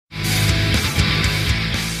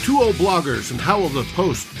Old Bloggers and How Will the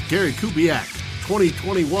Post Gary Kubiak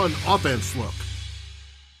 2021 offense look.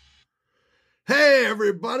 Hey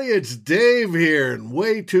everybody, it's Dave here, and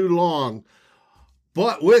way too long.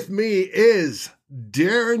 But with me is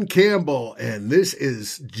Darren Campbell, and this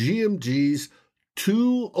is GMG's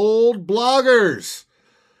Two Old Bloggers.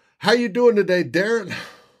 How you doing today, Darren?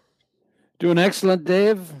 Doing excellent,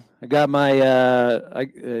 Dave. I got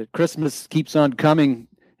my Christmas keeps on coming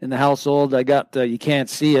in the household. I got you can't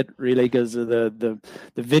see it really because of the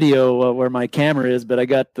video where my camera is, but I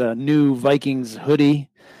got the new Vikings hoodie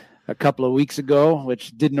a couple of weeks ago,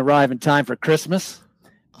 which didn't arrive in time for Christmas,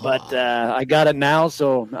 but I got it now,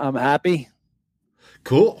 so I'm happy.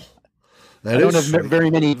 Cool. I don't have very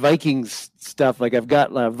many Vikings stuff. Like I've got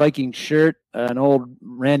a Viking shirt, an old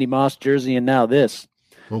Randy Moss jersey, and now this.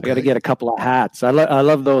 Okay. I got to get a couple of hats. I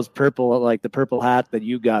love those purple, like the purple hat that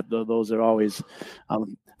you got. Those are always,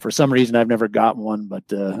 for some reason, I've never gotten one, but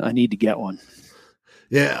I need to get one.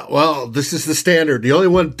 Yeah, well, this is the standard. The only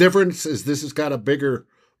one difference is this has got a bigger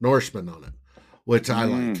Norseman on it, which I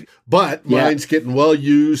like. But mine's getting well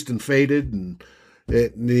used and faded, and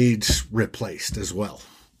it needs replaced as well.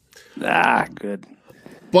 Good.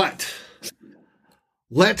 But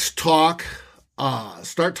let's start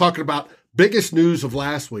talking about biggest news of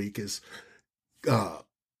last week is Gary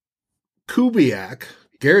Kubiak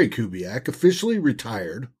officially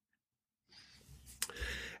retired.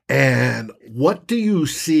 And what do you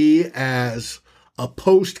see as a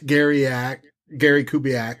post Gary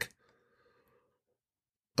Kubiak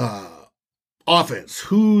offense?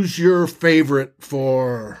 Who's your favorite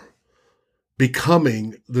for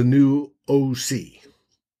becoming the new OC?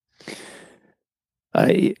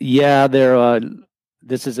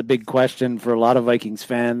 This is a big question for a lot of Vikings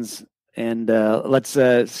fans. And let's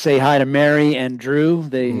say hi to Mary and Drew.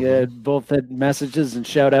 They both had messages and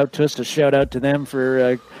shout out to us. So shout out to them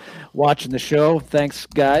for watching the show. Thanks,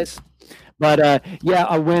 guys. But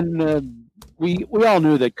when we all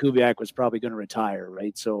knew that Kubiak was probably going to retire,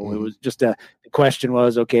 right? So it was just the question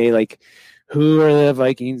was, okay, like who are the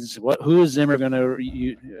Vikings? Who is Zimmer going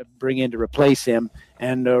to bring in to replace him?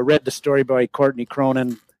 And read the story by Courtney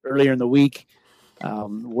Cronin earlier in the week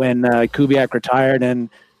when Kubiak retired, and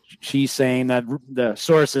she's saying that the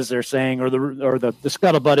sources are saying, or the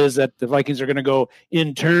scuttlebutt is that the Vikings are going to go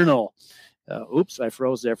internal. Oops, I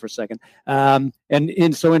froze there for a second. So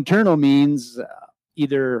internal means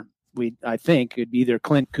I think it'd be either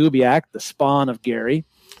Clint Kubiak, the spawn of Gary,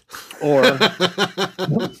 or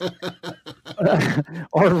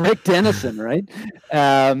Rick Dennison, right?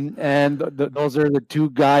 Those are the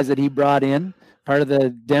two guys that he brought in, part of the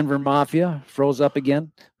Denver Mafia. Froze up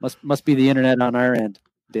again. Must be the internet on our end,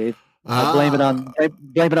 Dave. Blame it on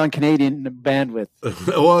Canadian bandwidth.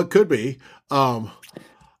 Well, it could be.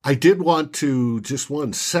 I did want to just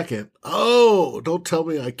 1 second. Oh, don't tell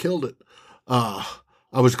me I killed it.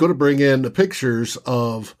 I was going to bring in the pictures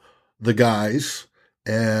of the guys,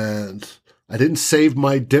 and I didn't save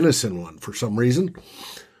my Dennison one for some reason.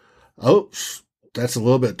 Oops, that's a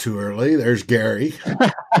little bit too early. There's Gary.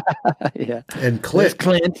 Yeah. And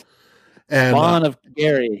Clint. And spawn of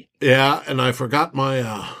Gary. Yeah, and I forgot my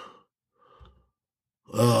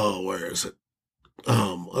where is it?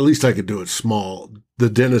 At least I could do it small. The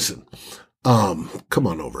Dennison. Come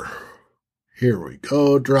on over. Here we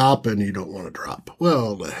go. Drop, and you don't want to drop.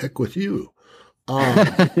 Well, the heck with you.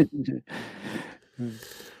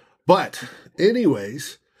 But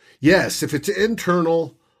anyways, yes, if it's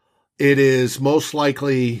internal, it is most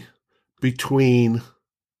likely between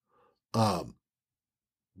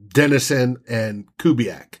Dennison and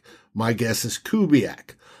Kubiak. My guess is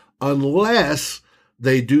Kubiak, unless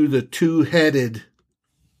they do the two-headed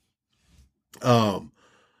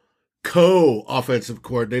co-offensive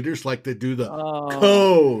coordinators like they do the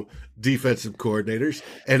co-defensive coordinators,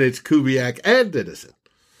 and it's Kubiak and Dennison.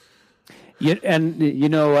 And you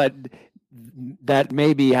know what? That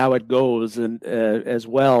may be how it goes, and as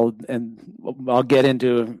well. And I'll get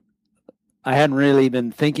into. I hadn't really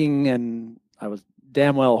been thinking, and I was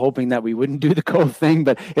damn well hoping that we wouldn't do the code thing,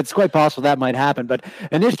 but it's quite possible that might happen. But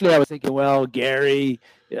initially, I was thinking, well, Gary,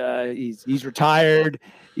 he's retired.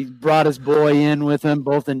 He brought his boy in with him,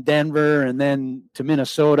 both in Denver and then to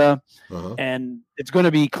Minnesota, and it's going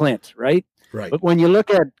to be Clint, right? Right. But when you look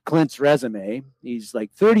at Clint's resume, he's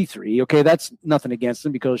like 33. Okay, that's nothing against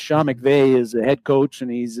him because Sean McVay is a head coach,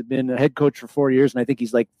 and he's been a head coach for 4 years, and I think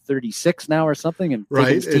he's like 36 now or something. And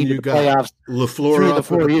right, and you got LaFleur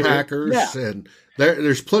up with the Packers, and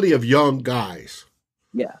there's plenty of young guys.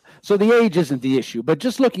 Yeah, so the age isn't the issue, but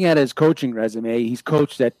just looking at his coaching resume, he's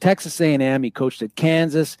coached at Texas A&M, he coached at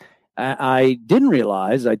Kansas, I didn't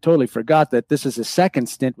realize, I totally forgot that this is his second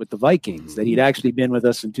stint with the Vikings, that he'd actually been with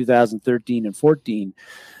us in 2013 and 14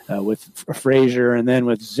 with Frazier and then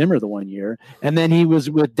with Zimmer the one year. And then he was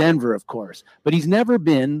with Denver, of course. But he's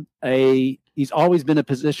always been a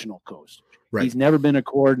positional coach. Right. He's never been a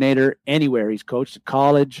coordinator anywhere. He's coached at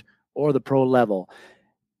college or the pro level.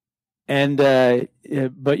 And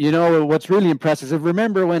but what's really impressive is,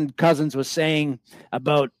 remember when Cousins was saying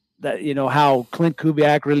about that, how Clint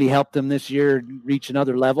Kubiak really helped him this year reach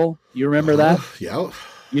another level? You remember that? Yeah.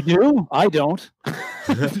 You do? I don't.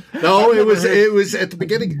 No, it was at the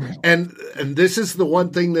beginning. And this is the one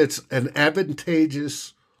thing that's an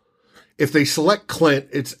advantageous. If they select Clint,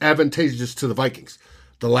 it's advantageous to the Vikings.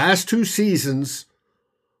 The last 2 seasons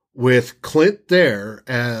with Clint there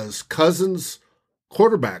as Cousins'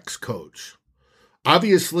 quarterbacks coach,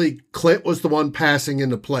 obviously Clint was the one passing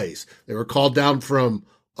into plays. They were called down from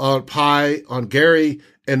up high on Gary,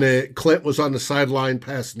 and Clint was on the sideline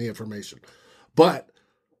passing the information. But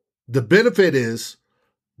the benefit is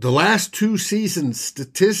the last 2 seasons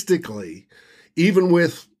statistically, even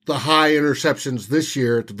with the high interceptions this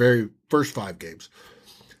year at the very first 5 games,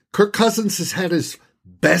 Kirk Cousins has had his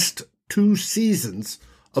best 2 seasons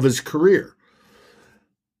of his career.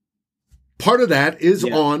 Part of that is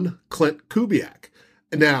on Clint Kubiak.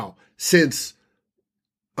 Now, since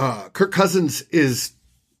Kirk Cousins is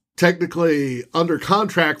technically under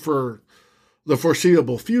contract for the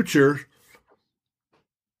foreseeable future,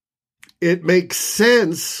 it makes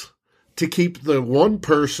sense to keep the one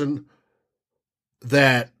person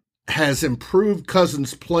that has improved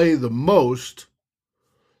Cousins' play the most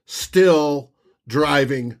still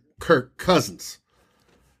driving Kirk Cousins.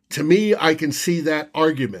 To me, I can see that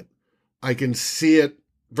argument. I can see it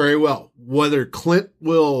very well. Whether Clint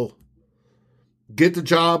will get the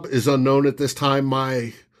job is unknown at this time.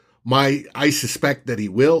 I suspect that he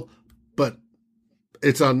will, but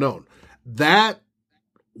it's unknown. That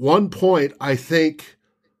one point, I think,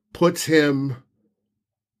 puts him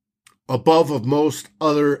above of most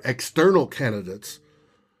other external candidates,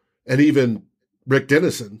 and even Rick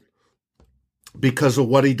Dennison, because of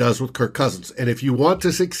what he does with Kirk Cousins. And if you want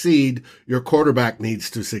to succeed, your quarterback needs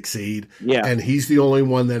to succeed. Yeah. And he's the only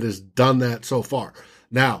one that has done that so far.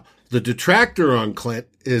 Now, the detractor on Clint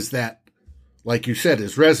is that, like you said,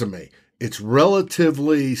 his resume. It's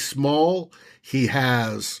relatively small. He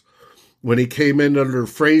has, when he came in under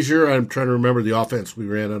Frazier, I'm trying to remember the offense we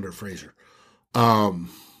ran under Frazier.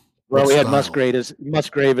 Well, we had Musgrave as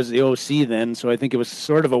the OC then, so I think it was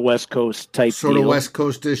sort of a West Coast type sort deal. of West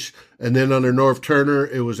Coast-ish. And then under Norv Turner,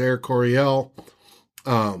 it was Air Coryell.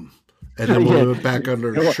 And then when we went back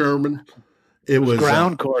under Sherman, it was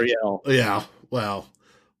ground Coryell. Yeah, well,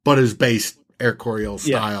 but his base Air Coryell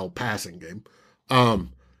style passing game.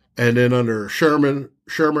 And then under Shermer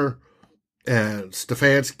and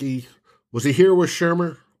Stefanski. Was he here with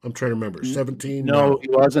Shermer? I'm trying to remember. 17? No, he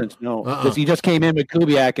wasn't. No, because he just came in with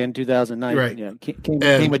Kubiak in 2009. Right. Yeah,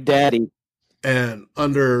 came with Daddy. And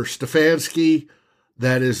under Stefanski,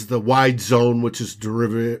 that is the wide zone, which is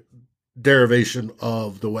derivation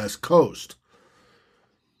of the West Coast.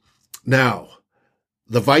 Now,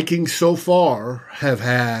 the Vikings so far have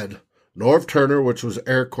had Norv Turner, which was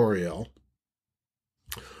Air Coryell.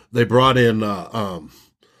 They brought in John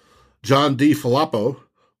DeFilippo,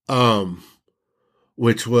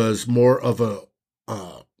 which was more of a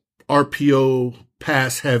RPO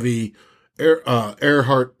pass-heavy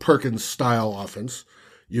Earhart Perkins style offense.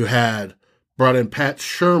 You had brought in Pat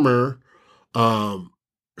Shermer.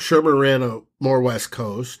 Shermer ran a more West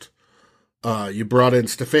Coast. You brought in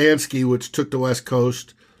Stefanski, which took the West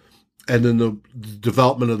Coast, and then the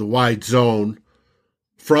development of the wide zone.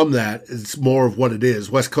 From that, it's more of what it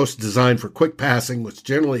is. West Coast is designed for quick passing, which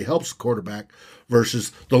generally helps the quarterback,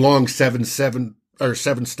 versus the long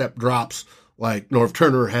 7-step drops like Norv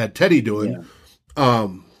Turner had Teddy doing. Yeah.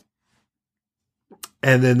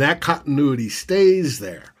 And then that continuity stays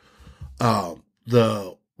there.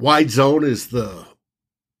 The wide zone is the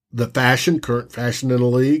current fashion in the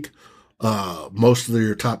league. Most of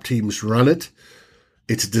your top teams run it.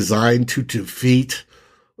 It's designed to defeat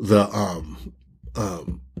the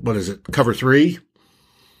cover 3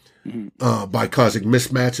 by causing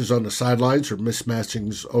mismatches on the sidelines or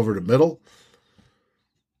mismatchings over the middle.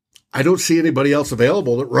 I don't see anybody else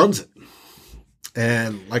available that runs it.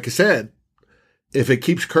 And like I said, if it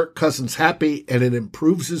keeps Kirk Cousins happy and it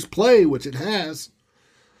improves his play, which it has,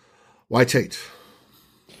 why change?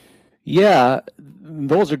 Yeah,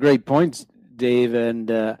 those are great points, Dave.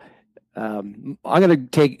 And I'm going to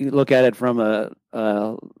take a look at it from a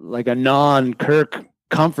non-Kirk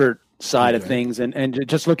comfort side of things, and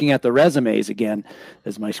just looking at the resumes again,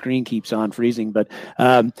 as my screen keeps on freezing. But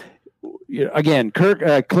again,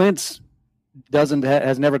 Clint's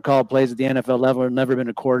has never called plays at the NFL level, or never been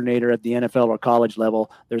a coordinator at the NFL or college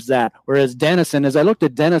level. There's that. Whereas Dennison, as I looked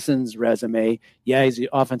at Dennison's resume, yeah, he's the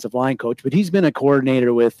offensive line coach, but he's been a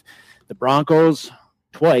coordinator with the Broncos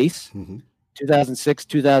twice, 2006,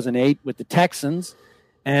 2008, with the Texans,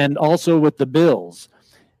 and also with the Bills.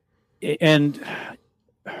 And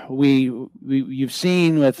you've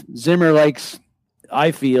seen with Zimmer,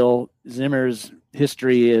 I feel Zimmer's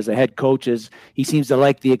history as a head coach is he seems to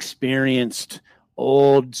like the experienced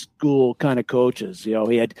old school kind of coaches.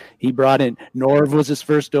 He brought in Norv was his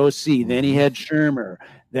first OC, then he had Shermer,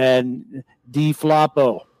 then D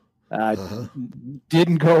Floppo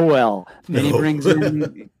didn't go well. Then he brings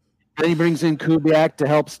in Kubiak to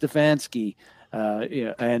help Stefanski.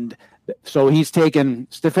 And so he's taken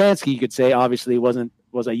Stefanski, you could say, obviously was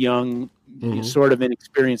a young, sort of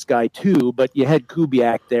inexperienced guy too, but you had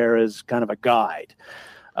Kubiak there as kind of a guide.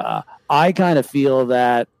 I kind of feel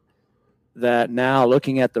that now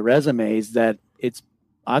looking at the resumes that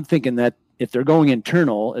I'm thinking that if they're going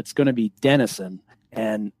internal, it's going to be Dennison.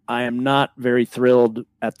 And I am not very thrilled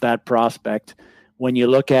at that prospect when you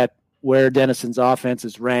look at where Dennison's offense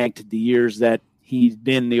is ranked the years that he's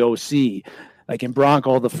been the OC. Like in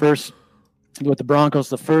with the Broncos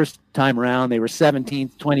the first time around, they were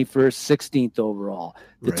 17th, 21st, 16th overall.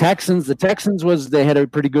 The Texans they had a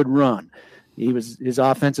pretty good run. His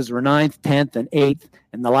offenses were 9th, 10th, and 8th,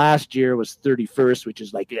 and the last year was 31st, which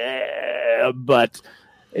is but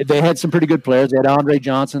they had some pretty good players. They had Andre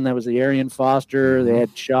Johnson, that was the Arian Foster. They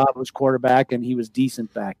had Shaw, who was quarterback, and he was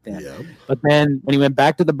decent back then. Yeah. But then when he went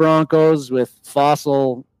back to the Broncos with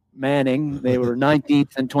Fossil Manning, they were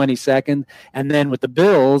 19th and 22nd, and then with the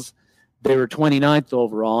Bills, they were 29th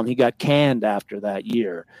overall, and he got canned after that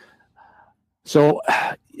year. So,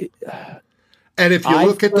 and if you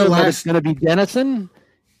look at the last, it's going to be Dennison,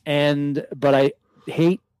 but I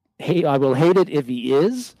will hate it if he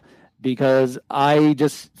is, because I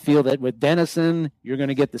just feel that with Dennison, you're going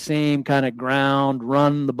to get the same kind of ground,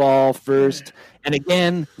 run the ball first. And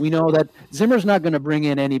again, we know that Zimmer's not going to bring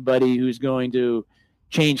in anybody who's going to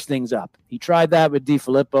change things up. He tried that with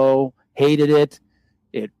DiFilippo, hated it.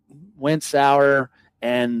 It went sour,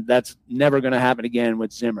 and that's never going to happen again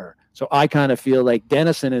with Zimmer. So I kind of feel like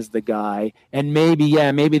Dennison is the guy, and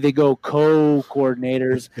maybe they go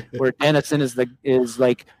co-coordinators where Dennison is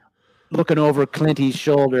like looking over Clinty's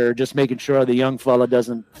shoulder, just making sure the young fella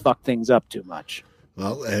doesn't fuck things up too much.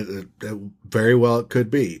 Well, very well it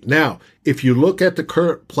could be. Now, if you look at the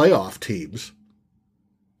current playoff teams,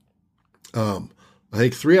 I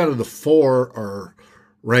think 3 out of the 4 are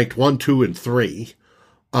ranked 1, 2, and 3.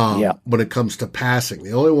 When it comes to passing,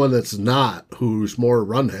 the only one that's not, who's more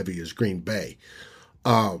run heavy, is Green Bay.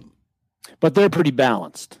 But they're pretty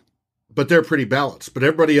balanced. But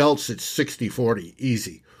everybody else, it's 60-40,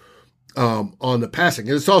 easy on the passing.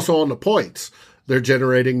 And it's also on the points. They're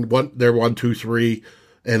generating 1, 2, 3,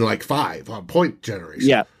 and 5 on point generation.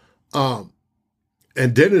 Yeah.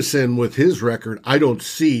 And Dennison, with his record, I don't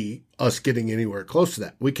see us getting anywhere close to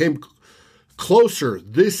that. We came closer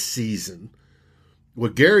this season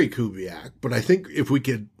with Gary Kubiak, but I think if we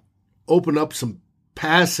could open up some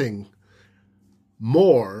passing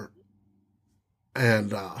more,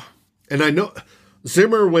 and I know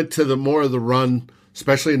Zimmer went to the more of the run,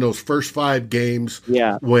 especially in those first 5 games,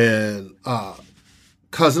 when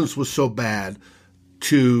Cousins was so bad,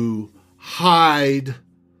 to hide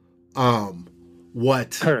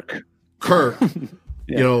what Kirk,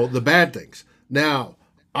 the bad things. Now,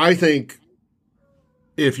 I think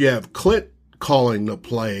if you have Clint calling the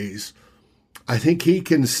plays, I think he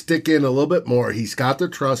can stick in a little bit more. He's got the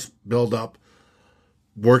trust build up,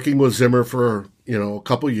 working with Zimmer for a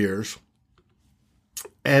couple years,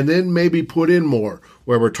 and then maybe put in more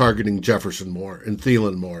where we're targeting Jefferson more and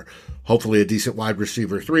Thielen more, hopefully a decent wide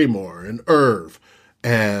receiver 3 more, and Irv,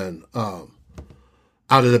 and out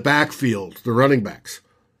of the backfield, the running backs,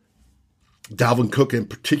 Dalvin Cook in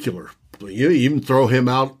particular. You even throw him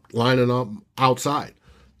out, lining up outside.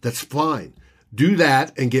 That's fine. Do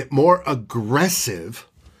that and get more aggressive.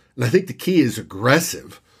 And I think the key is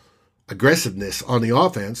aggressiveness on the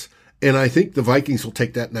offense. And I think the Vikings will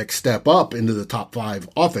take that next step up into the top 5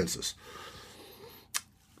 offenses.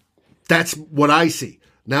 That's what I see.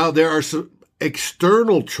 Now, there are some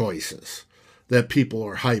external choices that people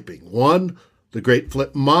are hyping. One, the great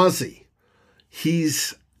Flip Mozzie.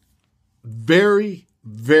 He's very,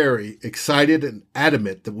 very excited and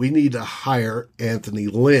adamant that we need to hire Anthony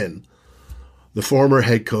Lynn, the former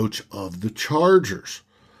head coach of the Chargers.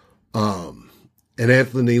 And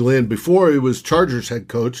Anthony Lynn, before he was Chargers head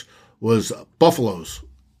coach, was Buffalo's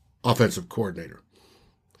offensive coordinator.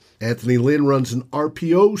 Anthony Lynn runs an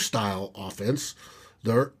RPO style offense,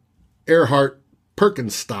 the Earhart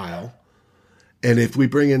Perkins style. And if we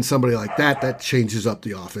bring in somebody like that, that changes up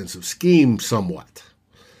the offensive scheme somewhat.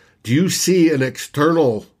 Do you see an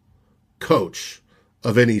external coach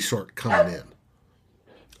of any sort coming in?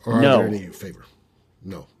 Or are there any you favor?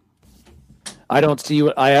 No. I don't see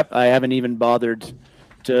what I haven't even bothered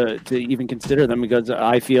to even consider them because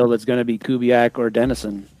I feel it's going to be Kubiak or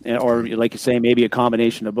Dennison, or like you say, maybe a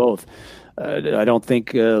combination of both. I don't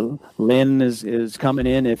think Lynn is coming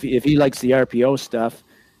in if he likes the RPO stuff,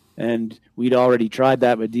 and we'd already tried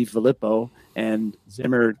that with DiFilippo, and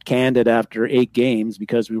Zimmer canned it after 8 games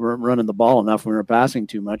because we weren't running the ball enough, we were passing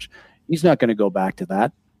too much. He's not going to go back to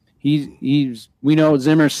that. We know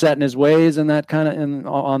Zimmer's set in his ways and that kind of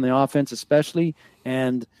on the offense especially,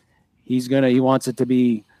 and he wants it to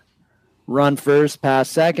be run first, pass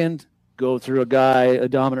second, go through a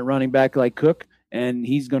dominant running back like Cook, and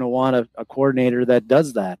he's going to want a coordinator that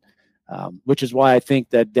does that, which is why I think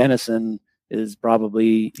that Dennison is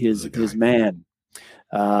probably his man.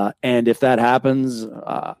 And if that happens,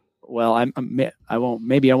 I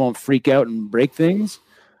won't freak out and break things,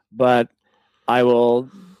 but I will,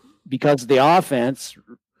 because the offense,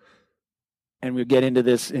 and we'll get into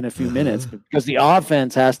this in a few minutes, because the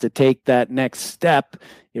offense has to take that next step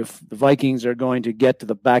if the Vikings are going to get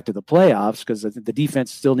back to the playoffs, because the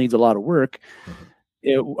defense still needs a lot of work.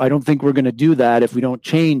 I don't think we're going to do that if we don't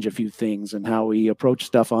change a few things and how we approach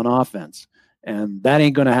stuff on offense. And that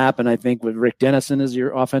ain't going to happen, I think, with Rick Dennison as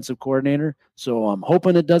your offensive coordinator. So I'm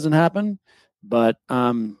hoping it doesn't happen, but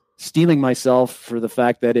I'm steeling myself for the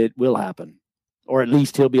fact that it will happen. Or at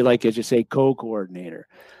least he'll be like, as you say, co-coordinator.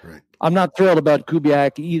 Right. I'm not thrilled about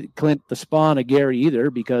Kubiak, Clint, the spawn of Gary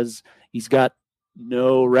either, because he's got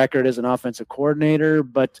no record as an offensive coordinator.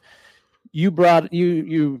 But you brought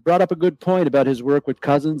up a good point about his work with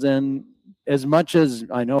Cousins, and as much as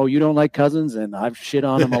I know you don't like Cousins, and I've shit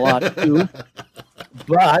on him a lot too,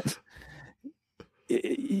 but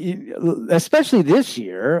especially this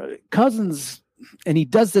year, Cousins, and he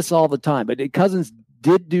does this all the time, but Cousins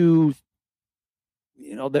did do.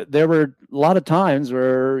 There were a lot of times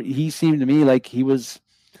where he seemed to me like he was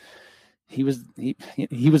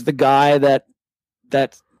the guy that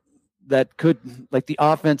could, like, the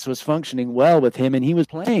offense was functioning well with him and he was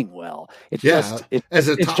playing well. As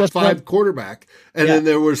a top 5 quarterback. And then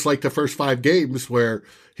there was like the first 5 games where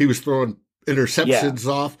he was throwing interceptions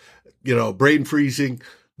off, brain freezing,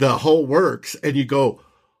 the whole works. And you go,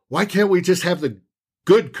 why can't we just have the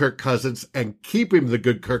good Kirk Cousins and keep him the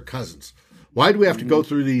good Kirk Cousins? Why do we have to go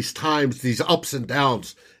through these times, these ups and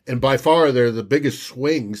downs? And by far, they're the biggest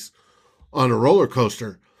swings on a roller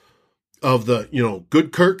coaster of the,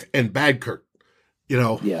 good Kirk and bad Kirk,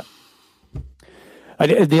 Yeah.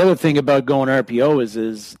 The other thing about going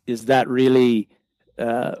RPO is that really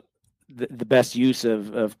the best use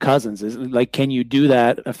of Cousins? Is like, can you do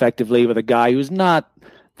that effectively with a guy who's not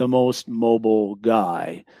the most mobile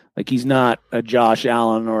guy? Like, he's not a Josh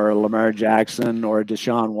Allen or a Lamar Jackson or a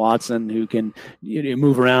Deshaun Watson who can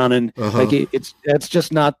move around and that's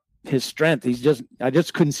just not his strength. I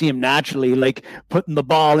just couldn't see him naturally like putting the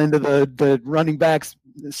ball into the running back's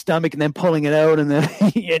stomach and then pulling it out and then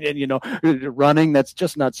running. That's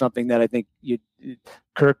just not something that I think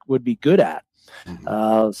Kirk would be good at.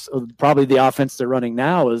 So probably the offense they're running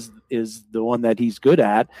now is the one that he's good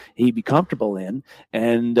at. He'd be comfortable in,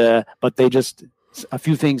 and but a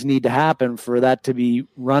few things need to happen for that to be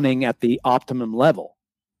running at the optimum level.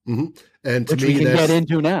 Mm-hmm. And to which me, we can get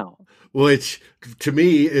into now. Which to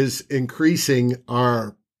me is increasing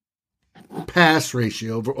our pass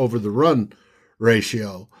ratio over the run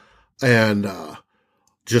ratio. And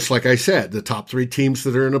just like I said, the top 3 teams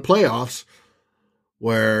that are in the playoffs,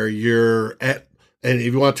 where you're at, and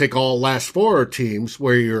if you want to take all last 4 teams,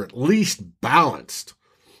 where you're at least balanced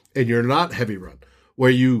and you're not heavy run,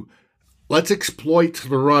 where let's exploit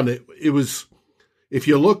the run. It was, if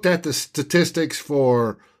you looked at the statistics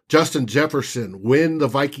for Justin Jefferson when the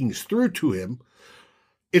Vikings threw to him,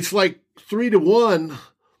 it's like 3-1.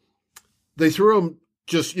 They threw him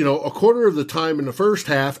just, a quarter of the time in the first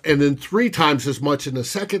half and then 3 times as much in the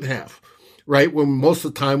second half, right? When most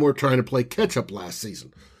of the time we're trying to play catch up last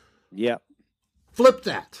season. Yeah. Flip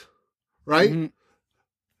that, right? Mm-hmm.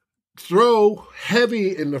 Throw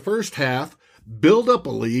heavy in the first half, build up a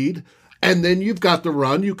lead, and then you've got the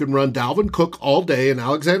run. You can run Dalvin Cook all day and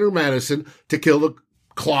Alexander Madison to kill the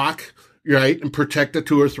clock, right, and protect a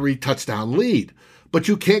 2 or 3 touchdown lead. But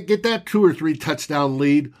you can't get that 2 or 3 touchdown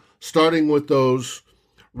lead starting with those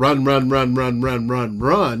run,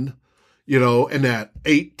 in that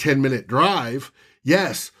 8-10 minute drive.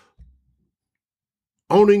 Yes,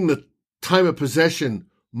 owning the time of possession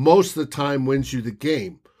most of the time wins you the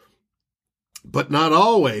game, but not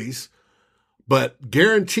always. But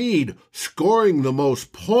guaranteed scoring the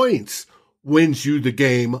most points wins you the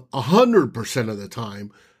game 100% of the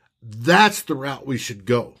time. That's the route we should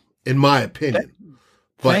go, in my opinion.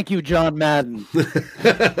 Thank you, John Madden.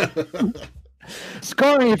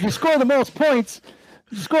 Scoring, if you score the most points,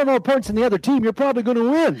 you score more points than the other team, you're probably going to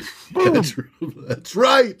win. Boom. That's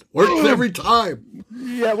right. Works every time.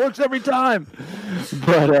 Yeah, it works every time.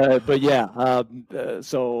 But yeah,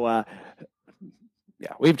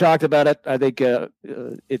 yeah, we've talked about it. I think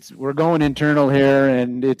we're going internal here,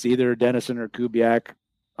 and it's either Dennison or Kubiak.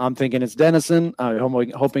 I'm thinking it's Dennison.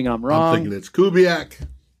 I'm hoping I'm wrong. I'm thinking it's Kubiak.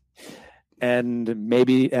 And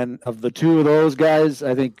of the two of those guys,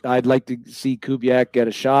 I think I'd like to see Kubiak get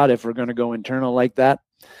a shot if we're going to go internal like that.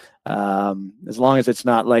 As long as it's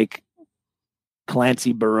not like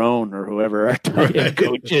Clancy Barone or whoever our tight end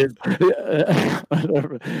coach is.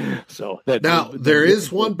 So there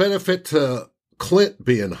is one benefit to Clint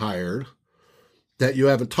being hired that you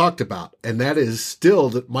haven't talked about, and that is still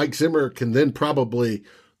that Mike Zimmer can then probably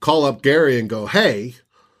call up Gary and go, hey,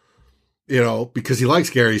 because he likes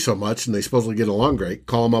Gary so much and they supposedly get along great,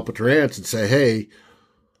 call him up at Terrance and say, hey,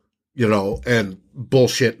 and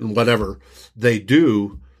bullshit and whatever they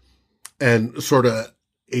do. And it sort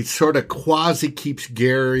of quasi keeps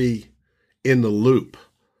Gary in the loop.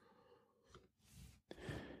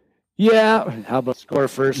 Yeah. How about score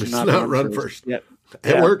first and not run first? Yep.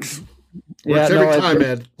 It works. Works every time,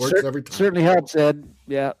 Ed. Works every time. Certainly helps, Ed.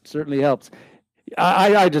 Yeah, certainly helps. I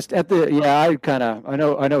know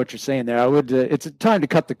what you're saying there. I would. It's a time to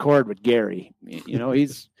cut the cord with Gary.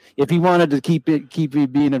 If he wanted to keep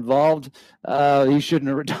being involved, he shouldn't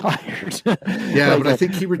have retired. Yeah, but I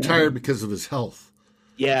think he retired because of his health.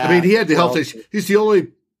 Yeah, I mean, he had the health issue. He's the only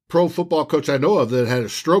pro football coach I know of that had a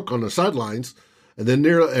stroke on the sidelines, and then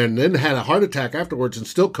had a heart attack afterwards, and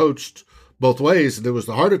still coached both ways. And it was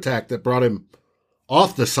the heart attack that brought him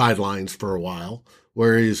off the sidelines for a while,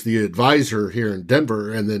 where he's the advisor here in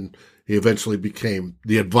Denver, and then he eventually became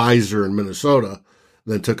the advisor in Minnesota,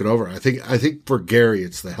 and then took it over. I think for Gary,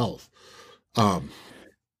 it's the health. Yeah,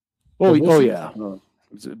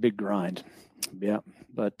 it's a big grind. Yeah,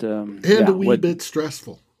 but a wee bit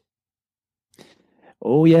stressful.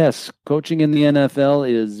 Oh yes, coaching in the NFL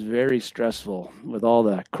is very stressful with all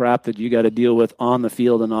the crap that you got to deal with on the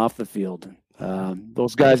field and off the field.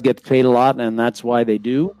 Those guys get paid a lot, and that's why they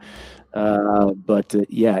do.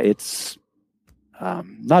 It's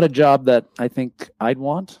not a job that I think I'd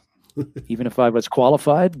want, even if I was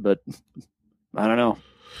qualified, but I don't know.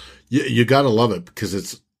 You got to love it because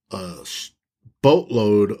it's a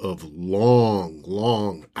boatload of long,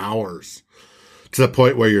 long hours to the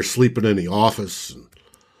point where you're sleeping in the office. And,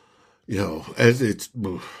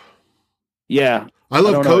 yeah. I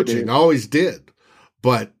love coaching. I always did.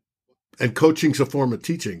 And coaching's a form of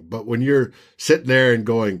teaching. But when you're sitting there and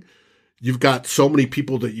going, you've got so many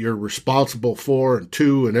people that you're responsible for and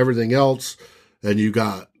to and everything else. And you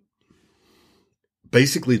got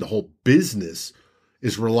basically the whole business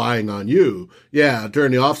is relying on you. Yeah,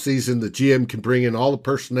 during the off season, the GM can bring in all the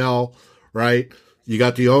personnel, right? You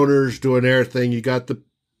got the owners doing their thing. You got the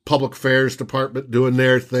public affairs department doing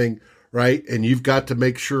their thing, right? And you've got to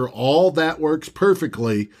make sure all that works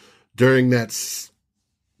perfectly during that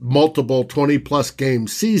multiple 20-plus game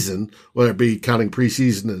season, whether it be counting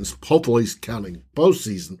preseason and hopefully counting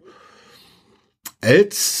postseason.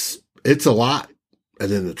 It's a lot. And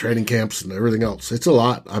then the training camps and everything else. It's a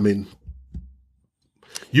lot. I mean,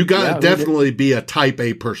 you got to definitely be a type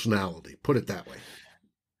A personality. Put it that way.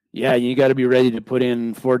 Yeah, you got to be ready to put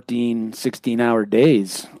in 14, 16-hour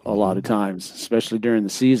days a lot of times, especially during the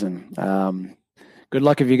season. Good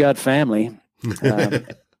luck if you got family.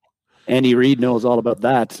 Andy Reid knows all about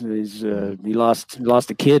that. He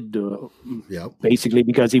lost a kid basically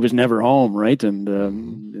because he was never home, right? And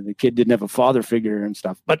the kid didn't have a father figure and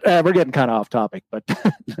stuff. But we're getting kind of off topic, but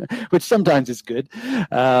which sometimes is good.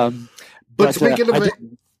 But speaking of it,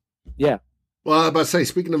 yeah. Well, I was about to say,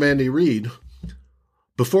 speaking of Andy Reid,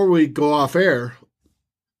 before we go off air,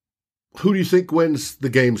 who do you think wins the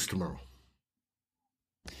games tomorrow?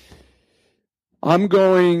 I'm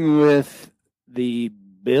going with the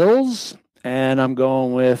Bills, and I'm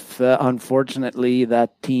going with, unfortunately,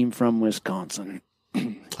 that team from Wisconsin.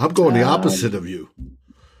 I'm going the opposite of you.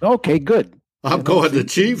 Okay, good. I'm going the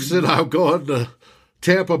Chiefs, and I'm going to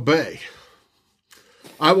Tampa Bay.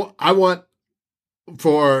 I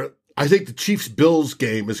I think the Chiefs-Bills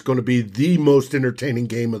game is going to be the most entertaining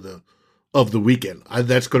game of the weekend.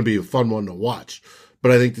 That's going to be a fun one to watch. But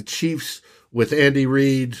I think the Chiefs, with Andy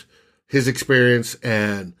Reid, his experience,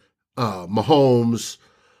 and Mahomes,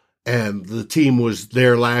 and the team was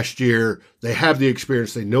there last year. They have the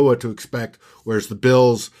experience. They know what to expect. Whereas the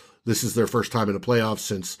Bills, this is their first time in the playoffs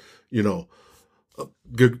since, the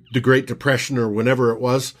Great Depression or whenever it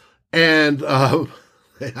was. And I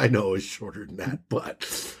know it was shorter than that,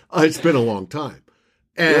 but it's been a long time.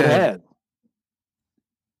 And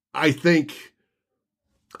I think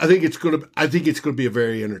it's going to be a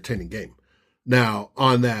very entertaining game. Now,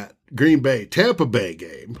 on that Green Bay Tampa Bay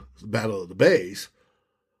game, the Battle of the Bays,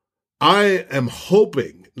 I am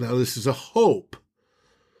hoping, now this is a hope,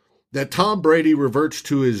 that Tom Brady reverts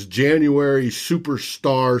to his January super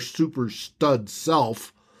stud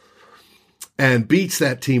self and beats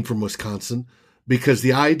that team from Wisconsin, because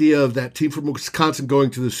the idea of that team from Wisconsin going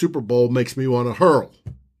to the Super Bowl makes me want to hurl.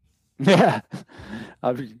 Yeah,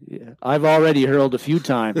 I've already hurled a few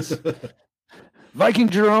times. Viking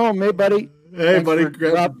Jerome, hey, buddy. Hey, buddy,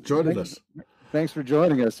 joining us. Thanks for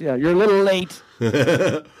joining us. Yeah, you're a little late.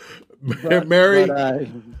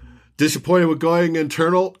 Mary, disappointed with going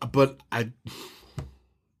internal, but I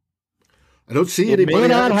don't see anybody. It may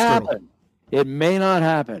not happen. It may not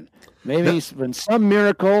happen. Maybe when some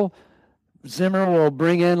miracle, Zimmer will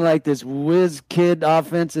bring in like this whiz kid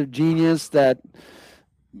offensive genius that,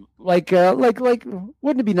 like, wouldn't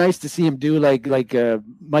it be nice to see him do like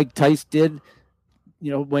Mike Tice did?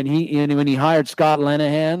 When he hired Scott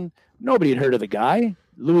Linehan, nobody had heard of the guy.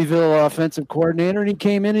 Louisville offensive coordinator, and he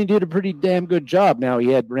came in and did a pretty damn good job. Now he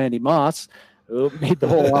had Randy Moss, who made the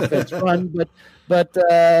whole offense run, but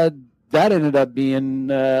that ended up being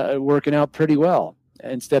working out pretty well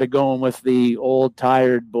instead of going with the old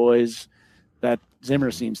tired boys that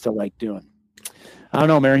Zimmer seems to like doing. I don't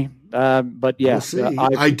know, Mary, but yeah, we'll see.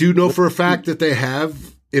 I do know for a fact that they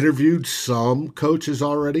have interviewed some coaches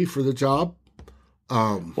already for the job.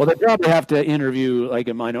 Well, they probably have to interview like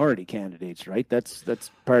a minority candidates, right? That's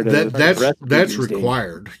part of that's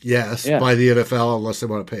required, yes, by the NFL unless they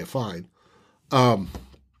want to pay a fine. But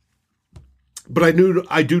I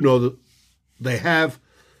do know that they have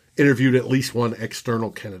interviewed at least one external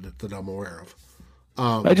candidate that I'm aware of.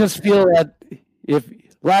 I just feel that if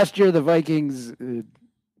last year the Vikings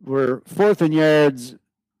were fourth in yards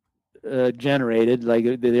generated, like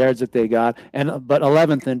the yards that they got, but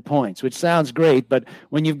 11th in points, which sounds great. But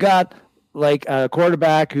when you've got like a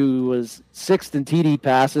quarterback who was 6th in TD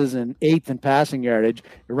passes and 8th in passing yardage,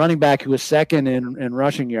 a running back who was 2nd in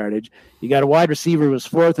rushing yardage, you got a wide receiver who was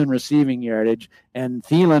 4th in receiving yardage, and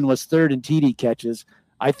Thielen was 3rd in TD catches,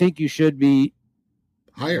 I think you should be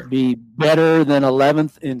higher, be better than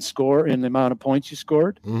 11th in score in the amount of points you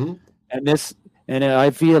scored. Mm-hmm. And I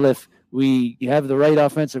feel if we have the right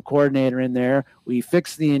offensive coordinator in there, we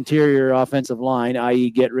fix the interior offensive line, i.e.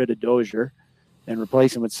 get rid of Dozier and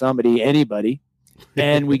replace him with anybody,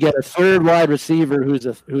 and we get a third wide receiver who's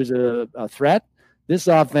a threat, this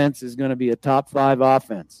offense is going to be a top 5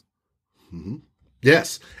 offense. Mm-hmm.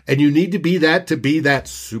 Yes, and you need to be that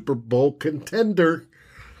Super Bowl contender.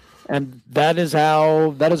 And that is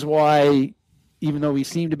why, even though we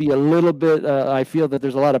seem to be a little bit, I feel that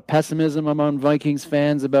there's a lot of pessimism among Vikings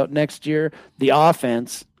fans about next year. The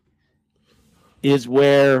offense is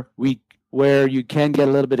where you can get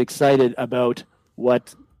a little bit excited about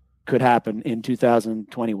what could happen in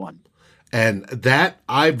 2021. And that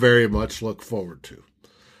I very much look forward to.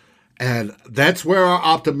 And that's where our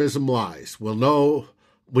optimism lies. We know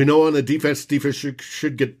on the defense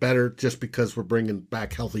should get better just because we're bringing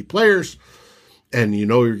back healthy players. And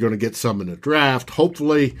you're going to get some in the draft,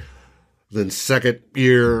 hopefully. Then second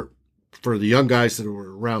year for the young guys that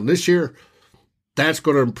were around this year, that's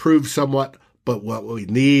going to improve somewhat. But what we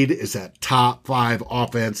need is that top 5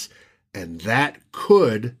 offense, and that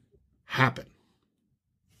could happen.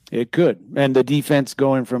 It could. And the defense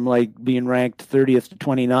going from like being ranked 30th to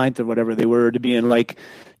 29th or whatever they were to being like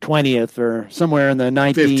 20th or somewhere in the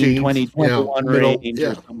 19, 15th, 20, 21 range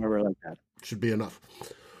or somewhere like that. Should be enough.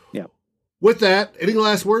 Yeah. With that, any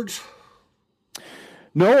last words?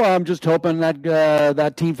 No, I'm just hoping that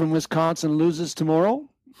that team from Wisconsin loses tomorrow.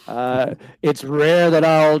 It's rare that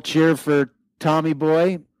I'll cheer for Tommy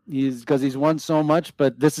Boy because he's won so much,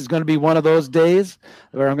 but this is going to be one of those days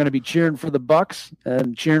where I'm going to be cheering for the Bucks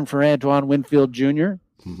and cheering for Antoine Winfield Jr.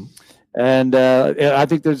 Mm-hmm. And I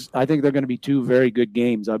think they're going to be 2 very good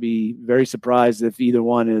games. I'll be very surprised if either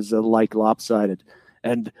one is like lopsided.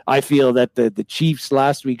 And I feel that the Chiefs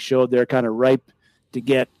last week showed they're kind of ripe to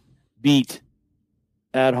get beat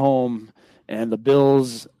at home And the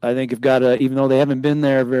Bills, I think, have got even though they haven't been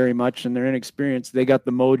there very much and they're inexperienced, they got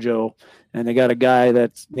the mojo, and they got a guy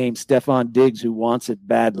that's named Stephon Diggs who wants it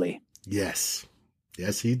badly. Yes.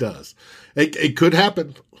 Yes, he does. It could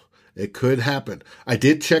happen. It could happen. I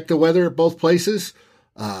did check the weather at both places.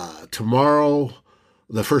 Tomorrow,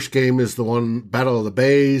 the first game is the one, Battle of the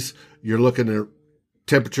Bays. You're looking at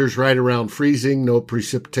temperatures right around freezing, no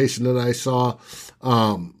precipitation that I saw.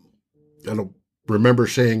 I don't remember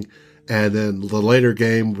seeing. And then the later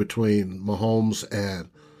game between Mahomes and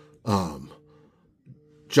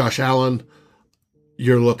Josh Allen,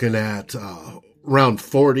 you're looking at around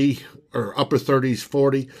 40 or upper 30s,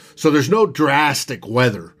 40. So there's no drastic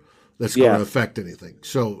weather that's going to affect anything.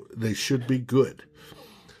 So they should be good.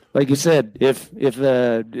 Like you said, if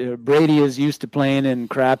Brady is used to playing in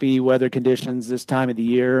crappy weather conditions this time of the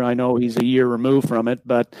year, I know he's a year removed from it,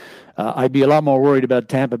 but I'd be a lot more worried about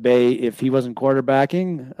Tampa Bay if he wasn't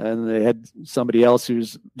quarterbacking and they had somebody else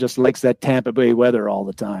who's just likes that Tampa Bay weather all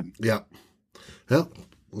the time. Yeah. Well,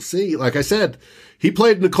 we'll see. Like I said, he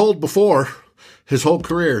played in the cold before his whole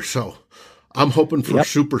career, so I'm hoping for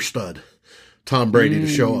super stud Tom Brady to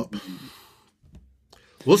show up.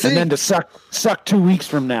 We'll see. And then to suck 2 weeks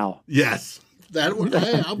from now. Yes. Hey,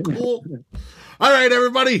 I'm cool. All right,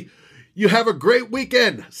 everybody. You have a great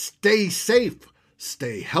weekend. Stay safe.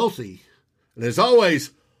 Stay healthy. And as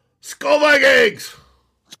always, Skol Vikings!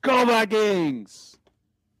 Skol Vikings!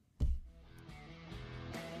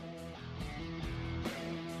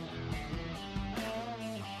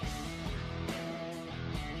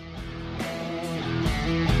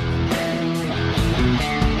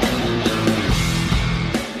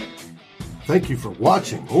 Thank you for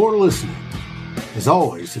watching or listening. As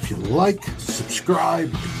always, if you like,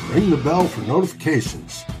 subscribe, and ring the bell for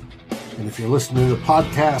notifications. And if you're listening to the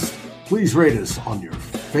podcast, please rate us on your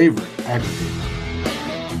favorite aggregator.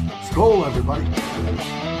 Skol, everybody.